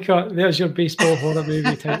Kelly Cut, there's your baseball horror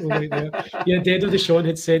movie title right there. Yeah, Dead of Deshaun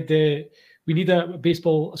had said we need a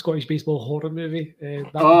Scottish baseball horror movie.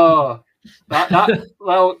 Well,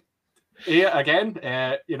 yeah, again,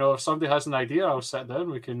 you know, if somebody has an idea, I'll sit down.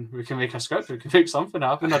 We can make a script. We can make something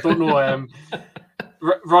happen. I don't know.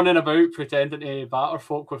 Running about pretending to batter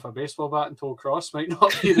folk with a baseball bat and toe cross might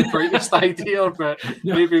not be the brightest idea, but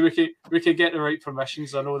maybe we can get the right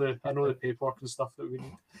permissions. I know the paperwork and stuff that we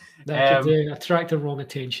need. That could attract the wrong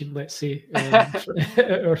attention, let's say.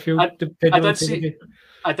 Or feel I did see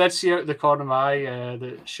out the corner of my eye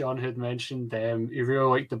that Sean had mentioned. He really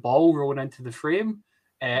liked the ball rolling into the frame.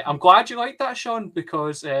 I'm glad you liked that, Sean,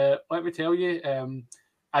 because let me tell you,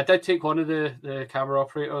 I did take one of the camera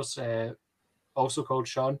operators, also called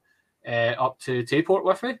Sean, up to Tayport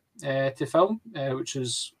with me to film, which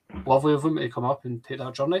is lovely of him to come up and take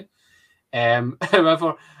that journey.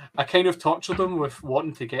 However, I kind of tortured him with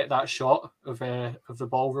wanting to get that shot of the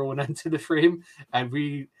ball rolling into the frame, and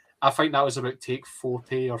I think that was about take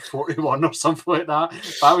 40 or 41 or something like that.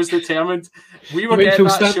 But I was determined. We were getting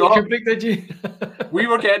that shot. Kubrick, did you? We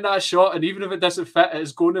were getting that shot, and even if it doesn't fit,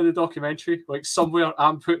 it's going in the documentary. Like somewhere,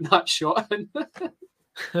 I'm putting that shot in.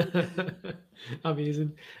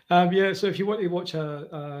 Amazing. Yeah, so if you want to watch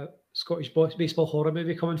a Scottish baseball horror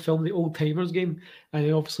movie, come and film the Old Timers game, and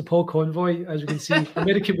then obviously Paul Convoy, as we can see,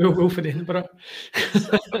 American Werewolf in Edinburgh.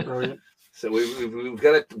 Brilliant. So we've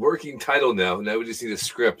got a working title now. Now we just need a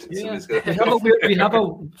script. Yeah. We have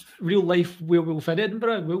a real life werewolf in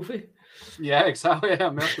Edinburgh, Wolfie. Yeah, exactly.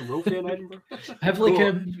 American Wolfie in Edinburgh.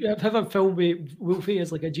 Have a film with Wolfie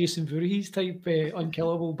as like a Jason Voorhees type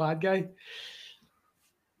unkillable bad guy.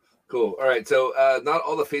 Cool. All right. So not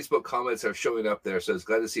all the Facebook comments are showing up there, so it's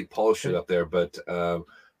glad to see Paul showed up there. But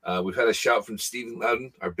we've had a shout from Stephen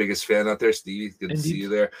Loudon, our biggest fan out there. Steve, good to see you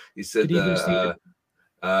there. He said the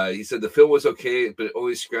film was okay, but it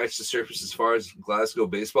only scratched the surface as far as Glasgow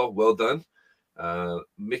baseball. Well done.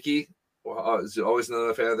 Mickey is always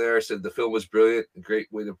another fan there. Said the film was brilliant. A great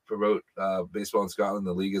way to promote baseball in Scotland,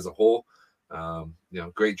 the league as a whole.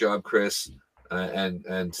 Great job, Chris.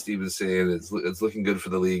 And Steven's saying it's looking good for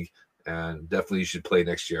the league, and definitely you should play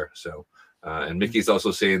next year. So, and Mickey's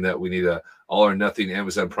also saying that we need a all or nothing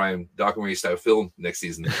Amazon Prime documentary style film next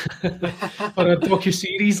season, or a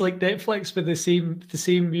docu-series like Netflix with the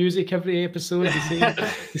same music every episode,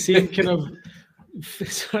 the same kind of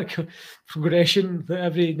progression that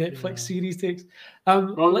every Netflix series takes.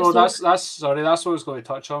 That's what I was going to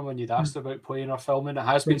touch on when you'd asked about playing or filming. It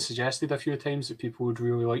has been suggested a few times that people would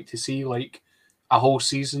really like to see like a whole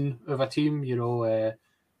season of a team. You know,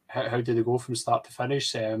 how do they go from start to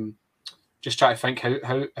finish? Just try to think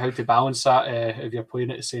how to balance that if you're playing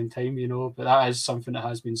at the same time. You know, but that is something that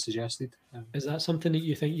has been suggested. Is that something that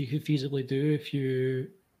you think you could feasibly do if you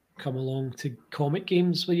come along to comic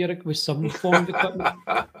games with some form of equipment?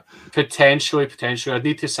 Potentially. I'd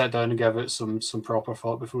need to sit down and give it some proper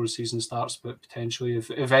thought before the season starts. But potentially,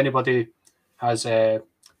 if anybody has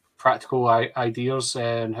practical ideas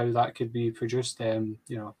and how that could be produced, I'm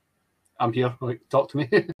here. Like, talk to me.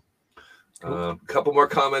 A couple more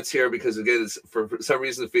comments here because again, it's, for some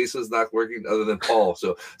reason, Facebook's not working other than Paul.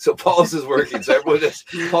 So Paul's is working. So everyone is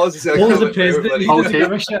Paul's is the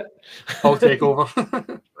president. I'll take over.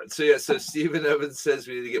 So Stephen Evans says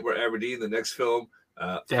we need to get more Aberdeen in the next film.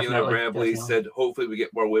 Fiona Brambley said hopefully we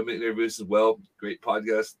get more women interviews as well. Great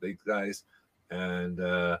podcast, thanks guys. And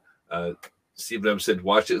Stephen Evans said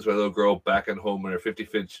watch it with my little girl back at home on her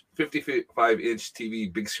 55-inch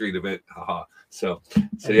TV big screen event. Haha. So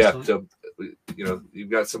yeah. So you've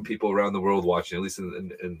got some people around the world watching, at least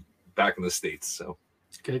in back in the States. So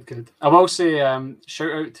good. I will say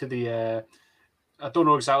shout out to the. I don't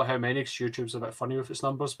know exactly how many, because YouTube's a bit funny with its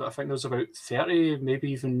numbers, but I think there's about 30,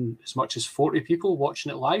 maybe even as much as 40 people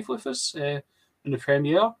watching it live with us in the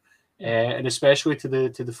premiere. And especially to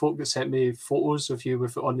the folk that sent me photos of you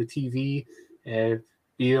with it on the TV,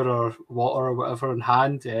 beer or water or whatever in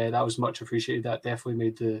hand, that was much appreciated. That definitely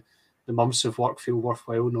made the months of work feel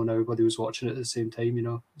worthwhile, knowing everybody was watching it at the same time. You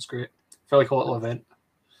know, it was great. Felt like a little event.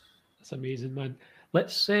 That's amazing, man.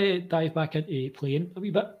 Let's dive back into playing a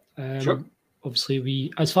wee bit. Sure.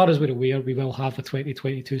 Obviously, as far as we're aware, we will have a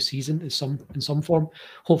 2022 season in some form.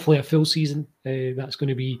 Hopefully, a full season. That's going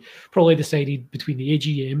to be probably decided between the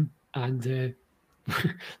AGM and the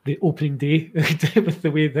opening day, with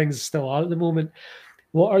the way things still are at the moment.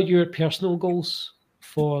 What are your personal goals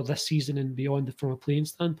for this season and beyond from a playing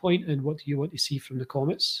standpoint, and what do you want to see from the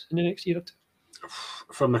Comets in the next year or two?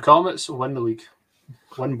 From the Comets, win the league.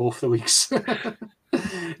 Win both the leagues.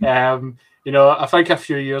 You know, I think a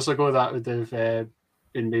few years ago that would have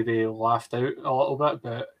been maybe laughed out a little bit,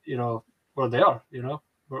 but, you know, we're there, you know.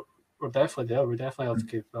 We're definitely there. We definitely have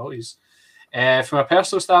the capabilities. From a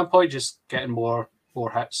personal standpoint, just getting more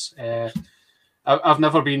hits. I've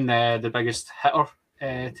never been the biggest hitter,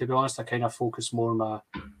 to be honest. I kind of focus more on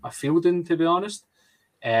my fielding, to be honest.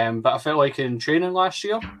 But I felt like in training last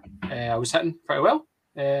year, I was hitting pretty well,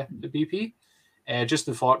 the BP. Just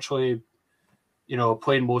unfortunately, you know,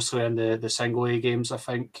 playing mostly in the single A games, I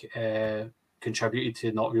think, contributed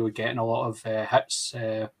to not really getting a lot of hits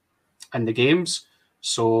in the games.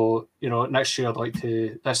 So, you know,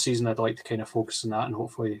 this season, I'd like to kind of focus on that and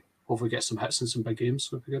hopefully get some hits in some big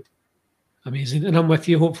games. Would be good. Amazing. And I'm with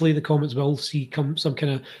you. Hopefully the Comets will see some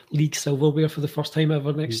kind of league silverware for the first time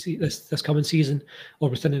ever this coming season, or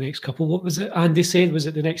within the next couple. What was it Andy said? Was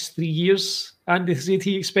it the next 3 years? Andy said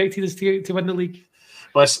he expected us to win the league.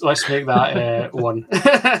 Let's make that one. I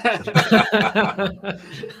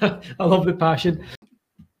love the passion.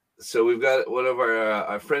 So we've got one of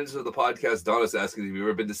our friends of the podcast, Donna's asking if you've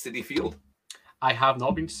ever been to Citi Field. I have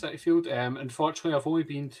not been to Citi Field. Unfortunately, I've only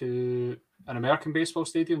been to an American baseball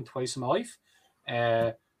stadium twice in my life.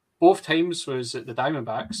 Both times was at the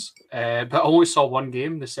Diamondbacks, but I only saw one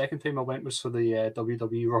game. The second time I went was for the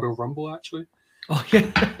WWE Royal Rumble, actually. Oh yeah,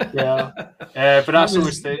 yeah. But that's the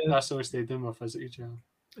only stadium I've visited. Yeah.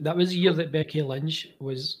 That was the year that Becky Lynch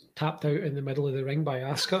was tapped out in the middle of the ring by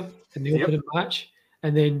Asuka in the opening match,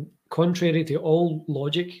 and then, contrary to all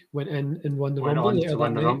logic, went in and won the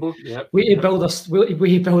Rumble. Yep. Way to build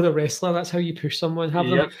a wrestler. That's how you push someone. Have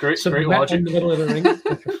them great logic in the middle of the ring.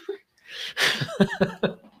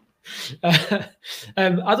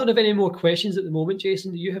 I don't have any more questions at the moment,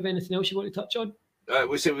 Jason. Do you have anything else you want to touch on?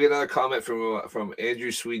 We get another comment from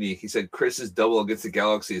Andrew Sweeney. He said Chris's double against the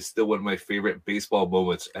Galaxy is still one of my favorite baseball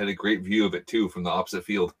moments. I had a great view of it too from the opposite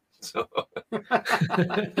field. So,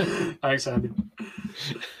 thanks, Andy.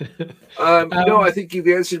 I think you've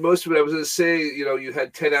answered most of it. I was going to say, you know, you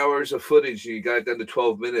had 10 hours of footage and you got it down to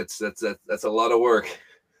 12 minutes. That's a lot of work.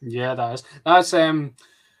 Yeah, that's the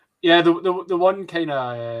one kind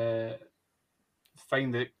of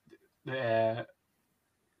thing that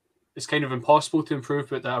it's kind of impossible to improve,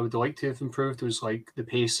 but that I would like to have improved was like the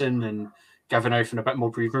pacing and giving Ivan a bit more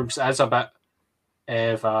breathing room. As a bit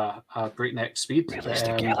of a breakneck speed.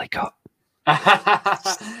 Realistic Kelly Cup.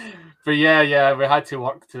 But yeah, we had to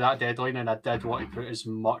work to that deadline, and I did want to put as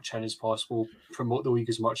much in as possible, promote the league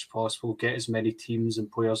as much as possible, get as many teams and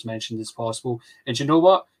players mentioned as possible. And you know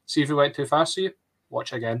what? See if we went too fast for you,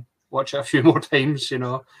 watch again. Watch it a few more times, you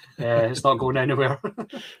know. It's not going anywhere.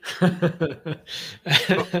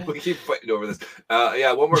 We keep fighting over this.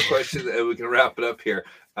 One more question and we can wrap it up here.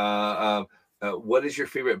 What is your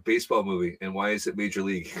favorite baseball movie and why is it Major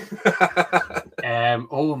League?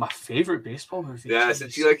 My favorite baseball movie. Yeah,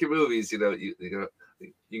 since you like your movies, you know,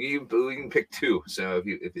 you can pick two. So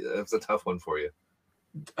if that's a tough one for you.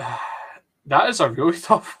 That is a really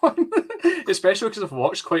tough one, especially because I've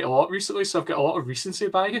watched quite a lot recently, so I've got a lot of recency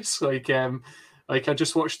bias. Like I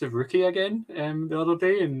just watched The Rookie again the other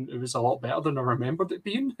day, and it was a lot better than I remembered it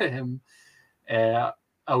being. A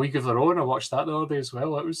League of Their Own, I watched that the other day as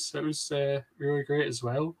well. It was really great as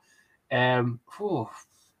well. No,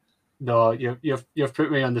 you've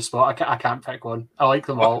put me on the spot. I can't pick one. I like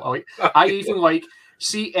them all. I even like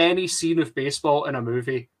see any scene of baseball in a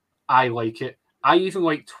movie. I like it. I even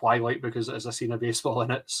like Twilight because it has a scene of baseball in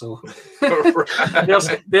it. So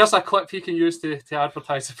there's a clip you can use to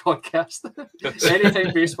advertise the podcast.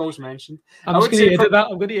 Anytime baseball's mentioned. I'm going to edit that.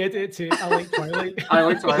 I'm going to edit it too. I like Twilight. I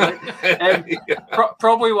like Twilight.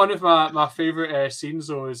 Probably one of my favourite scenes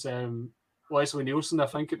though is Leslie Nielsen. I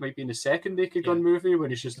think it might be in the second Naked Gun movie when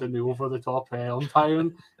he's just in the over-the-top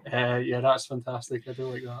umpiring. That's fantastic. I do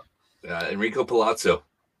like that. Enrico Palazzo.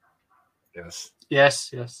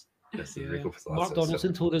 Yes. Mark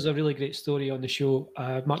Donaldson told us a really great story on the show.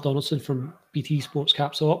 Mark Donaldson from BT Sports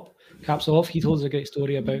Caps Off. He told us a great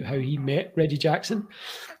story about how he met Reggie Jackson,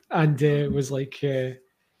 and was like,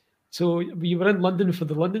 So you were in London for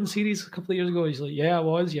the London series a couple of years ago. He's like, yeah, I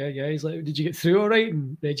was. Yeah. He's like, did you get through all right?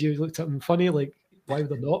 And Reggie looked at him funny, like, why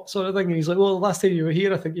would I not, sort of thing. And he's like, well, the last time you were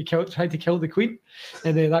here, I think you tried to kill the Queen.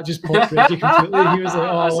 And that just popped Reggie completely. He was like,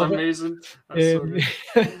 oh, that's amazing.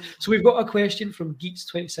 So we've got a question from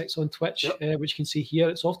Geeks26 on Twitch, yep. Which you can see here.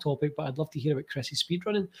 It's off topic, but I'd love to hear about Chris's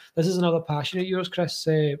speedrunning. This is another passion of yours, Chris,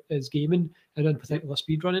 is gaming, and in particular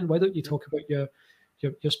speedrunning. Why don't you talk about your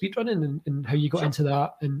speedrunning and how you got into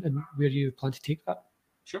that and where you plan to take that?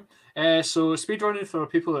 Sure. So speedrunning, for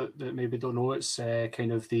people that maybe don't know, it's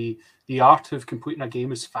kind of the art of completing a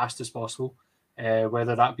game as fast as possible,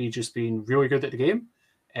 whether that be just being really good at the game,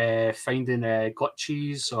 finding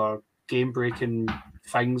glitches or game-breaking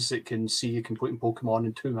things that can see you completing Pokemon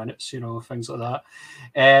in 2 minutes, things like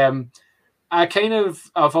that.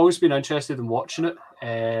 I've always been interested in watching it,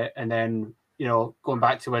 and then going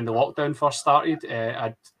back to when the lockdown first started,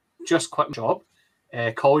 I'd just quit my job.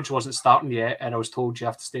 College wasn't starting yet, and I was told you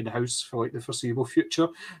have to stay in the house for like the foreseeable future.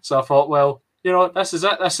 So I thought, well, this is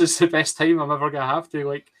it. This is the best time I'm ever gonna have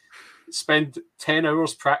to spend 10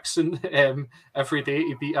 hours practicing every day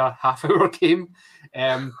to beat a half-hour game.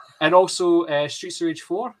 And also, Streets of Rage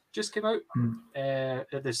 4 just came out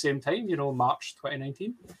at the same time, March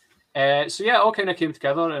 2019. So yeah, it all kind of came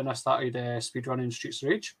together, and I started speedrunning Streets of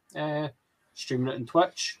Rage, streaming it on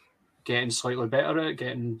Twitch, getting slightly better at it,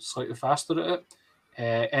 getting slightly faster at it.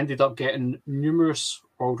 Ended up getting numerous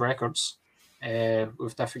world records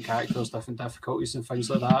with different characters, different difficulties, and things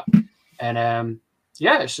like that. And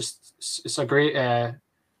it's a great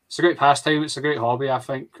pastime. It's a great hobby. I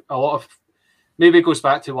think a lot of maybe it goes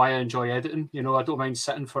back to why I enjoy editing. I don't mind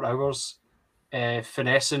sitting for hours,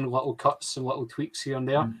 finessing little cuts and little tweaks here and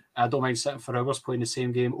there. I don't mind sitting for hours playing the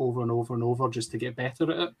same game over and over and over just to get better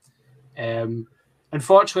at it.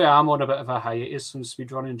 Unfortunately, I'm on a bit of a hiatus from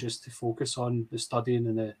speedrunning just to focus on the studying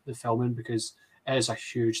and the filming, because it is a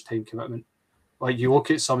huge time commitment. Like, you look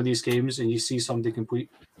at some of these games and you see somebody complete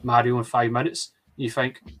Mario in 5 minutes, you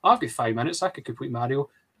think, I've got 5 minutes, I could complete Mario.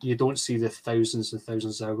 You don't see the thousands and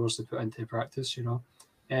thousands of hours they put into practice,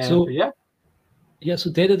 So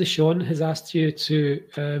Dead of the Sean has asked you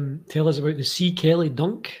to tell us about the C. Kelly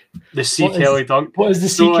dunk. The C. Kelly dunk. What is the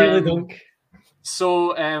C. Kelly dunk?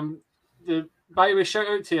 By the way, shout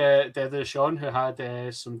out to Dead of the Sean, who had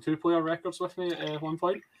some 2-player records with me at one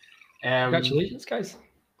point. Congratulations, guys.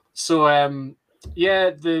 So,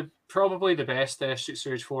 probably the best Streets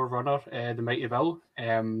of Rage 4 runner, the Mighty Bill,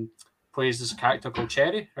 plays this character called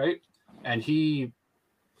Cherry, right? And he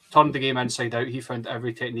turned the game inside out. He found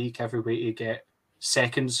every technique, every way to get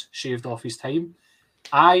seconds shaved off his time.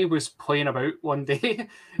 I was playing about one day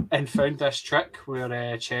and found this trick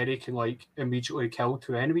where Cherry can immediately kill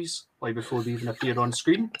 2 enemies before they even appear on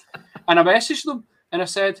screen. And I messaged them and I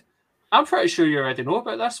said, I'm pretty sure you already know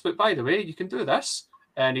about this, but by the way, you can do this.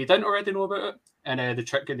 And he didn't already know about it. And the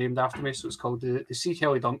trick got named after me, so it's called the C.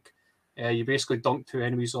 Kelly dunk. You basically dunk 2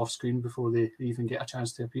 enemies off screen before they even get a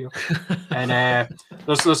chance to appear. And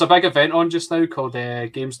there's a big event on just now called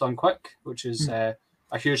Games Done Quick, which is a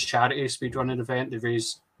huge charity speedrunning event. They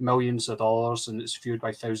raise millions of dollars, and it's viewed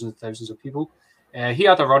by thousands and thousands of people. He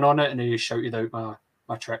had a run on it, and he shouted out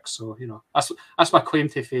my tricks. So that's my claim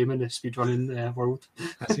to fame in the speedrunning world.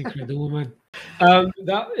 That's incredible, man.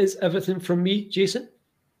 That is everything from me, Jason.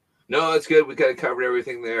 No, it's good. We got to cover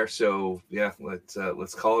everything there. So yeah,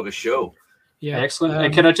 let's call it a show. Yeah, excellent.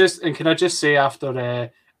 And can I just say, after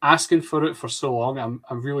asking for it for so long,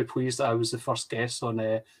 I'm really pleased that I was the first guest on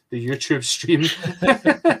the YouTube stream.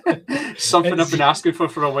 Something I've been asking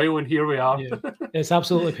for a while, and here we are. Yeah, it's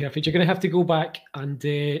absolutely perfect. You're going to have to go back and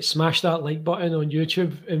smash that like button on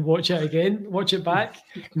YouTube and watch it again. Watch it back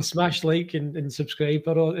and smash like and subscribe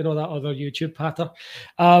or all that other YouTube patter.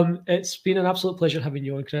 It's been an absolute pleasure having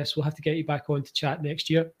you on, Chris. We'll have to get you back on to chat next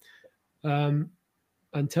year.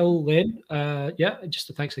 Until then, just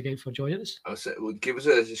a thanks again for joining us. Give us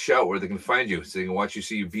a shout where they can find you, so they can watch you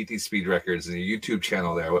see you beat these speed records and your YouTube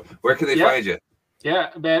channel there. Where can they find you?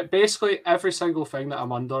 Yeah, basically every single thing that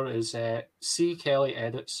I'm under is C. Kelly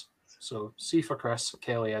Edits. So C for Chris,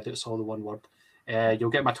 Kelly Edits, all the one word.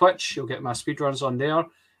 You'll get my Twitch, you'll get my speedruns on there.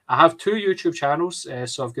 I have 2 YouTube channels.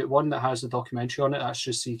 So I've got one that has the documentary on it, that's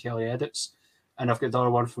just C. Kelly Edits. And I've got the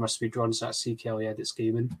other one for my speedruns, that's C. Kelly Edits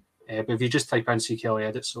Gaming. But if you just type in C. Kelly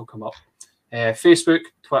Edits, it'll come up. Facebook,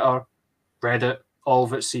 Twitter, Reddit, all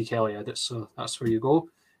of it C. Kelly Edits. So that's where you go.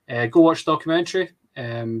 Go watch the documentary.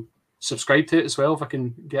 Subscribe to it as well if I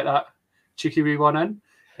can get that cheeky wee one in.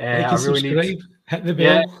 I really need. Hit the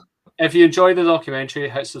bell. Yeah, if you enjoy the documentary,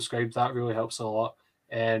 hit subscribe. That really helps a lot.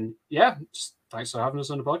 And yeah, thanks for having us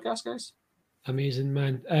on the podcast, guys. Amazing,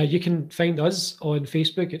 man. You can find us on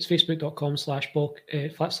Facebook. It's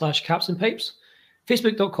facebook.com/caps and pipes.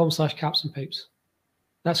 Facebook.com/caps and pipes.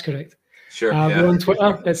 That's correct. Sure. We're on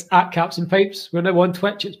Twitter. It's @caps and pipes. We're now on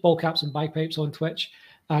Twitch. It's ball caps and bagpipes on Twitch.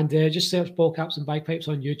 And just search ball caps and bagpipes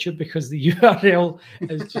on YouTube because the URL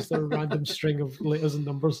is just a random string of letters and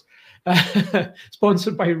numbers.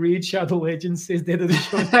 Sponsored by Raid Shadow Legends, says Dead of the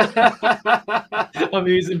Show.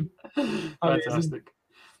 Amazing. Fantastic.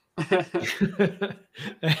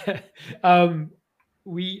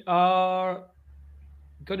 We are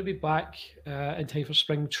going to be back in time for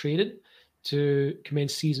spring training to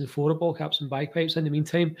commence season 4 of Ball Caps and Bagpipes. In the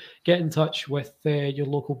meantime, get in touch with your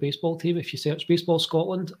local baseball team. If you search Baseball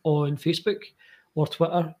Scotland on Facebook or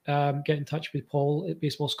Twitter, get in touch with Paul at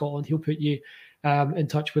Baseball Scotland. He'll put you in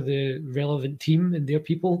touch with the relevant team and their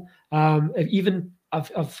people. Even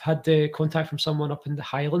I've had contact from someone up in the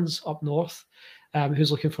Highlands up north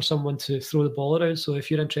who's looking for someone to throw the ball around. So if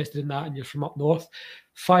you're interested in that and you're from up north,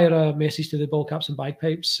 fire a message to the Ball Caps and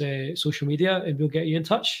Bagpipes social media and we'll get you in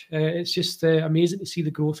touch. It's just amazing to see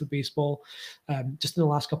the growth of baseball just in the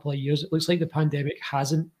last couple of years. It looks like the pandemic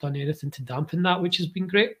hasn't done anything to dampen that, which has been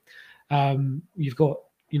great. You've got,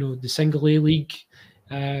 the single A league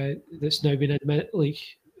that's now been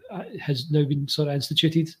has now been sort of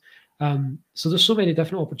instituted. So there's so many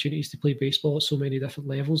different opportunities to play baseball at so many different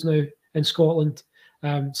levels now in Scotland.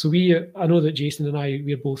 So I know that Jason and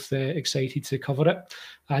we're both excited to cover it.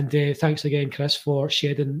 And thanks again, Chris, for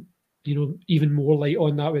shedding, even more light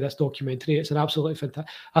on that with this documentary. It's an absolutely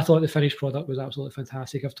fantastic. I thought the finished product was absolutely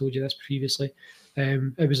fantastic. I've told you this previously.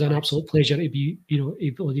 It was an absolute pleasure to be,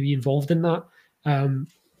 able to be involved in that.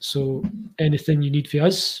 So anything you need for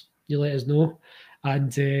us, you let us know.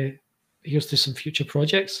 And here's to some future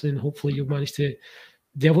projects, and hopefully you'll manage to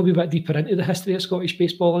delve a wee bit deeper into the history of Scottish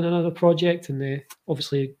baseball in another project. And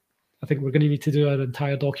obviously, I think we're going to need to do an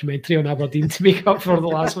entire documentary on Aberdeen to make up for the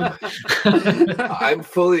last one. I'm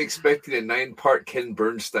fully expecting a 9-part Ken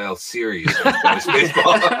Burns style series on Scottish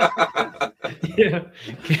baseball. Yeah.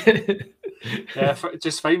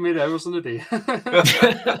 Just 5 minute hours in a day.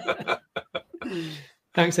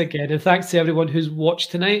 Thanks again, and thanks to everyone who's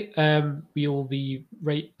watched tonight. We will be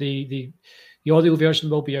the audio version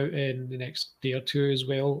will be out in the next day or two as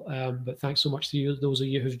well. But thanks so much to you, those of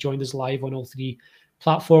you who've joined us live on all 3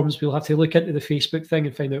 platforms. We'll have to look into the Facebook thing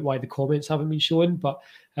and find out why the comments haven't been shown. But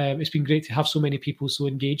it's been great to have so many people so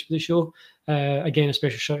engaged with the show. Again, a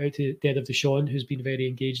special shout out to Dead of the Sean, who's been very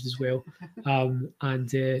engaged as well.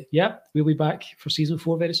 We'll be back for season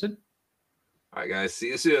 4 very soon. All right, guys. See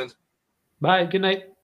you soon. Bye. Good night.